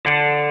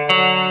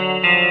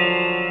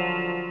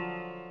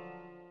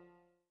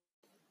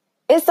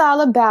It's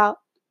all about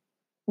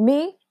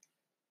me,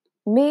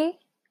 me,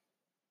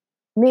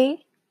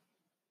 me,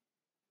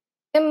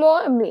 and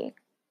more of me.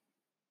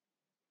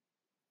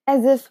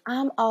 As if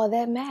I'm all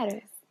that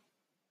matters.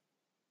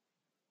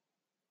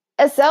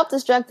 A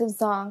self-destructive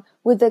song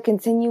with a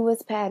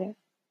continuous pattern.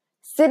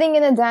 Sitting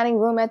in the dining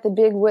room at the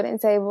big wooden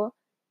table,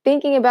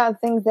 thinking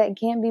about things that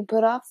can't be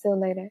put off till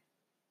later.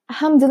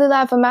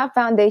 Alhamdulillah for my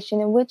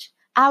foundation in which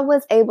I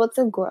was able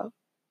to grow.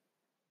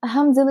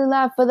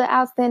 Alhamdulillah for the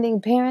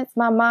outstanding parents,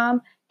 my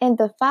mom, and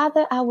the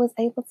father I was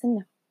able to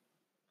know.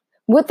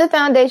 With the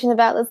foundation of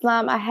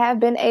Al-Islam, I have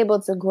been able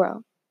to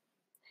grow.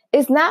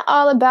 It's not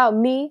all about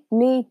me,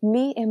 me,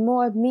 me, and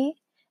more of me,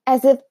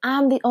 as if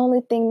I'm the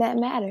only thing that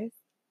matters.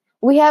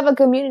 We have a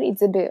community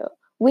to build.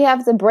 We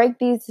have to break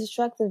these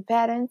destructive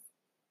patterns,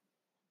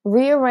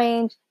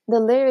 rearrange the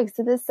lyrics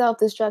to this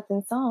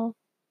self-destructing song,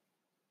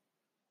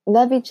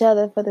 love each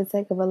other for the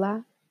sake of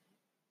Allah,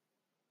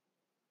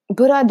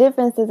 put our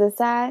differences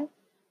aside,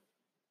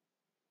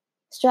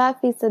 strive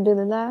fi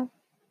sabilillah,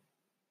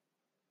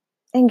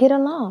 and get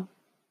along.